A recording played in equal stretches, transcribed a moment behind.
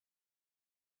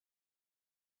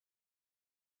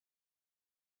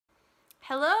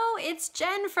Hello, it's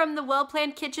Jen from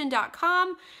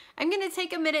thewellplannedkitchen.com. I'm going to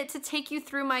take a minute to take you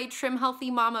through my Trim Healthy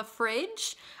Mama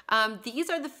fridge. These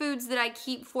are the foods that I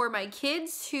keep for my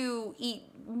kids who eat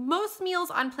most meals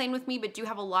on plan with me but do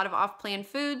have a lot of off-plan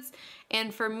foods,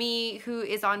 and for me who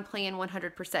is on plan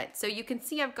 100%. So you can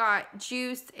see I've got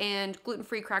juice and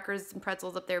gluten-free crackers and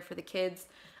pretzels up there for the kids.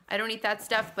 I don't eat that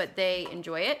stuff, but they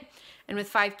enjoy it. And with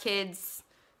 5 kids,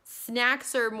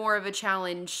 snacks are more of a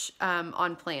challenge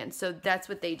on plan, so that's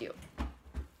what they do.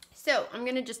 So I'm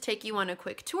gonna just take you on a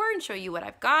quick tour and show you what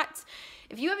I've got.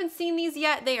 If you haven't seen these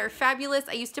yet, they are fabulous.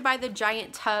 I used to buy the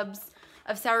giant tubs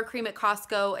of sour cream at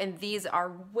Costco, and these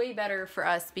are way better for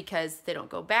us because they don't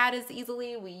go bad as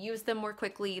easily. We use them more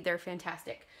quickly. They're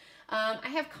fantastic. I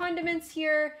have condiments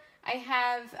here. I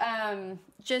have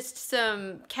just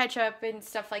some ketchup and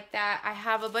stuff like that. I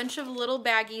have a bunch of little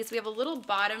baggies. We have a little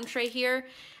bottom tray here,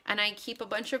 and I keep a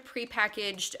bunch of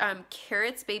prepackaged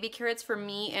carrots, baby carrots for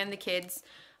me and the kids,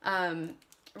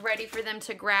 ready for them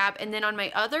to grab. And then on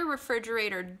my other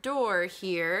refrigerator door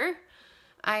here,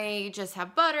 I just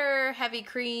have butter, heavy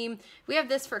cream. We have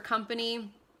this for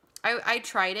company. I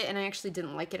tried it and I actually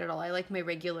didn't like it at all. I like my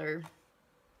regular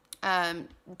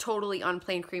totally on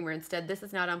plan creamer instead. This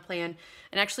is not on plan,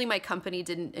 and actually my company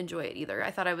didn't enjoy it either.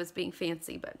 I thought I was being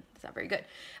fancy, but it's not very good.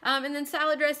 And then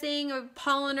salad dressing,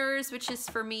 Polliners, which is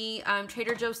for me,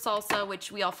 Trader Joe's salsa,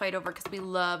 which we all fight over because we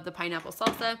love the pineapple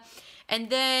salsa.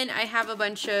 And then I have a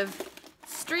bunch of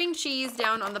string cheese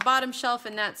down on the bottom shelf,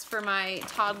 and that's for my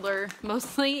toddler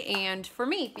mostly, and for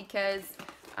me because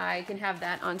I can have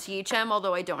that on THM,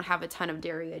 although I don't have a ton of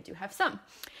dairy. I do have some.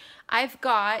 I've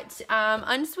got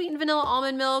unsweetened vanilla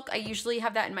almond milk. I usually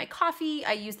have that in my coffee.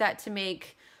 I use that to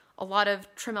make a lot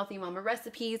of Trim Healthy Mama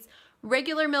recipes.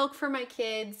 Regular milk for my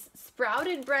kids,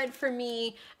 sprouted bread for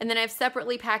me, and then I've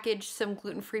separately packaged some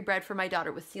gluten-free bread for my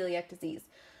daughter with celiac disease.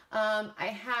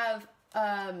 I have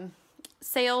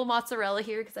Sale mozzarella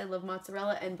here because I love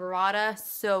mozzarella, and burrata,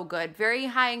 so good. Very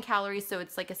high in calories, so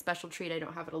it's like a special treat. I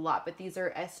don't have it a lot, but these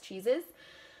are S cheeses.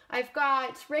 I've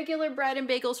got regular bread and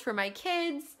bagels for my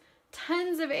kids.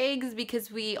 Tons of eggs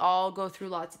because we all go through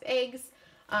lots of eggs.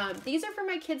 These are for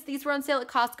my kids. These were on sale at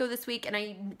Costco this week, and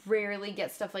I rarely get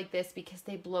stuff like this because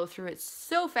they blow through it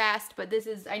so fast, but this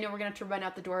is, I know we're gonna have to run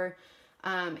out the door,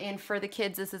 and for the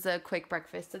kids this is a quick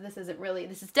breakfast, so this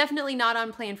is definitely not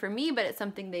on plan for me, but it's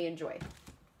something they enjoy.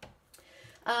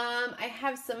 I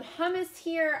have some hummus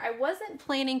here. I wasn't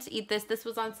planning to eat this. This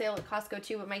was on sale at Costco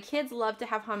too, but my kids love to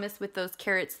have hummus with those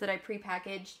carrots that I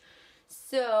prepackaged.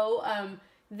 So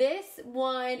this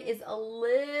one is a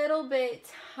little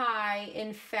bit high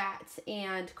in fat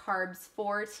and carbs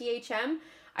for THM.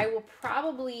 I will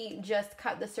probably just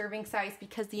cut the serving size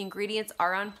because the ingredients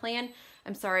are on plan.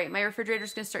 I'm sorry, my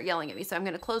refrigerator's gonna start yelling at me, so I'm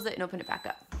gonna close it and open it back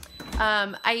up.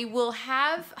 I will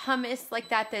have hummus like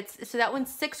that. So that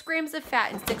one's 6 grams of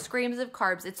fat and 6 grams of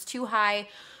carbs. It's too high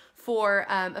for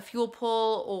a fuel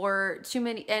pull or too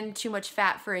much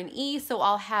fat for an E. So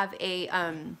I'll have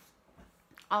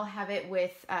it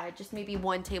with just maybe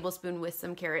 1 tablespoon with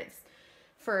some carrots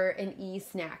for an E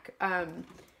snack.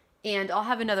 And I'll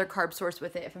have another carb source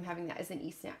with it if I'm having that as an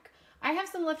E snack. I have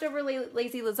some leftover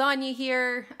lazy lasagna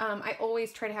here. I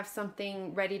always try to have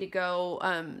something ready to go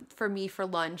for me for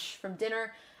lunch from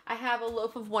dinner. I have a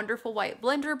loaf of wonderful white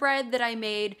blender bread that I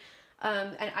made,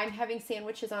 and I'm having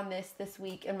sandwiches on this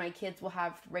week, and my kids will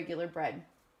have regular bread.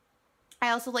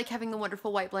 I also like having the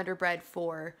wonderful white blender bread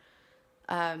for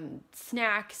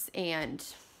snacks and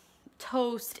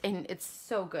toast, and it's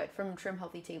so good from Trim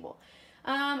Healthy Table.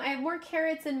 I have more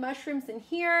carrots and mushrooms in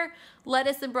here,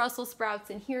 lettuce and Brussels sprouts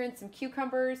in here, and some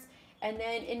cucumbers. And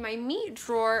then in my meat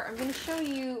drawer, I'm going to show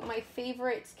you my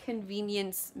favorite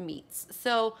convenience meats.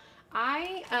 So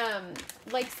I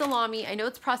like salami. I know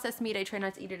it's processed meat. I try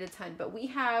not to eat it a ton, but we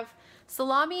have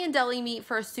salami and deli meat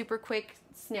for a super quick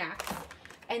snack.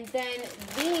 And then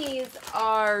these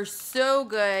are so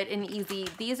good and easy.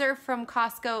 These are from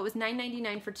Costco. It was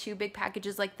 $9.99 for 2 big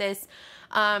packages like this.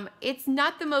 It's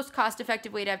not the most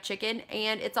cost-effective way to have chicken,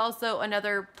 and it's also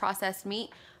another processed meat,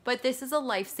 but this is a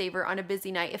lifesaver on a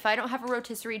busy night. If I don't have a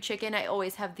rotisserie chicken, I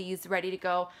always have these ready to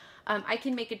go. I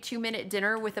can make a 2-minute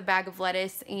dinner with a bag of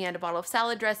lettuce and a bottle of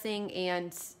salad dressing, and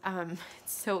it's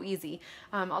so easy.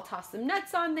 I'll toss some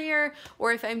nuts on there,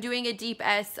 or if I'm doing a deep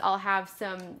S, I'll have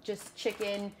some just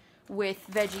chicken with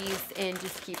veggies and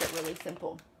just keep it really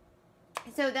simple.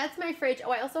 So that's my fridge.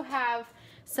 Oh, I also have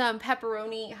some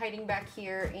pepperoni hiding back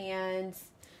here and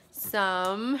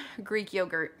some Greek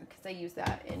yogurt because I use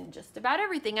that in just about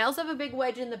everything. I also have a big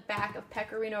wedge in the back of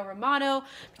Pecorino Romano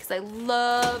because I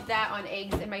love that on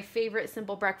eggs, and my favorite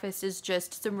simple breakfast is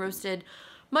just some roasted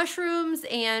mushrooms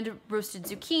and roasted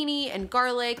zucchini and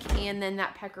garlic, and then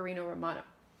that pecorino romano.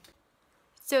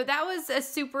 So that was a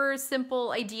super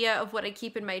simple idea of what I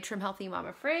keep in my Trim Healthy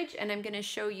Mama fridge, and I'm gonna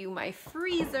show you my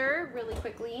freezer really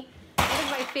quickly. One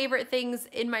of my favorite things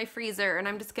in my freezer, and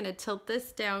I'm just gonna tilt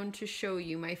this down to show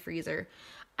you my freezer.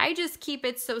 I just keep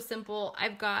it so simple.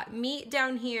 I've got meat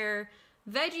down here,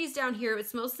 veggies down here.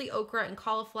 It's mostly okra and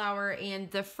cauliflower, and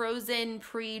the frozen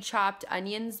pre-chopped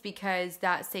onions because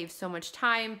that saves so much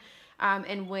time.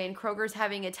 And when Kroger's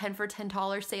having a 10 for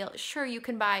 $10 sale, sure, you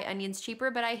can buy onions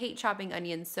cheaper, but I hate chopping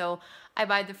onions, so I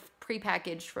buy the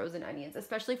prepackaged frozen onions,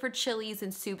 especially for chilies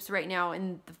and soups right now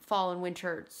in the fall and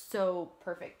winter. It's so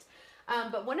perfect.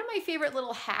 But one of my favorite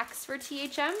little hacks for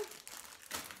THM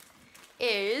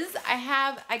is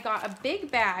I got a big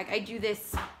bag. I do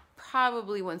this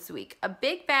probably once a week. A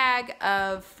big bag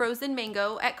of frozen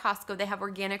mango at Costco. They have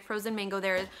organic frozen mango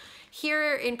there.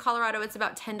 Here in Colorado, it's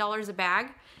about $10 a bag.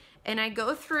 And I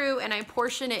go through and I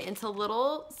portion it into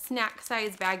little snack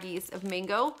size baggies of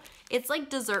mango. It's like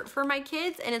dessert for my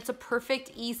kids, and it's a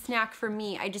perfect snack for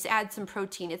me. I just add some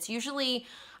protein. It's usually,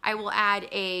 I will add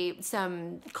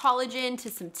some collagen to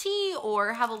some tea,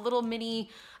 or have a little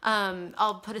mini,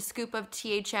 I'll put a scoop of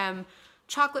THM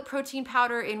chocolate protein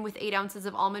powder in with 8 ounces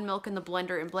of almond milk in the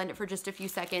blender and blend it for just a few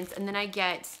seconds. And then I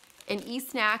get an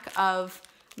snack of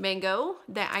mango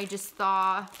that I just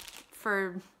thaw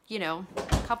for, you know,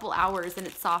 a couple hours, and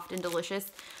it's soft and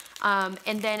delicious.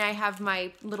 And then I have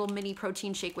my little mini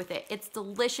protein shake with it. It's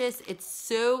delicious. It's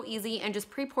so easy, and just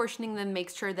pre-portioning them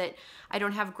makes sure that I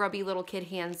don't have grubby little kid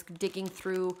hands digging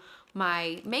through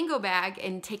my mango bag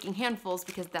and taking handfuls,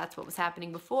 because that's what was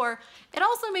happening before. It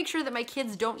also makes sure that my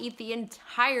kids don't eat the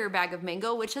entire bag of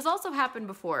mango, which has also happened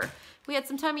before. We had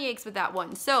some tummy aches with that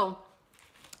one. So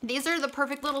these are the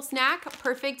perfect little snack,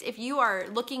 perfect if you are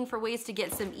looking for ways to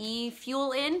get some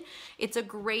fuel in. It's a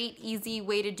great, easy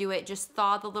way to do it. Just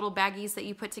thaw the little baggies that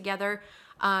you put together.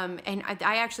 And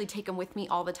I actually take them with me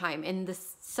all the time. And the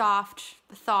soft,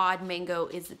 thawed mango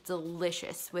is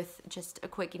delicious with just a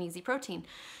quick and easy protein.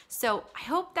 So I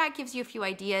hope that gives you a few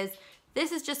ideas.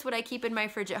 This is just what I keep in my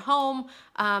fridge at home.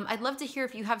 I'd love to hear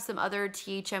if you have some other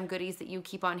THM goodies that you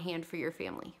keep on hand for your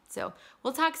family. So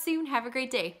we'll talk soon. Have a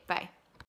great day. Bye.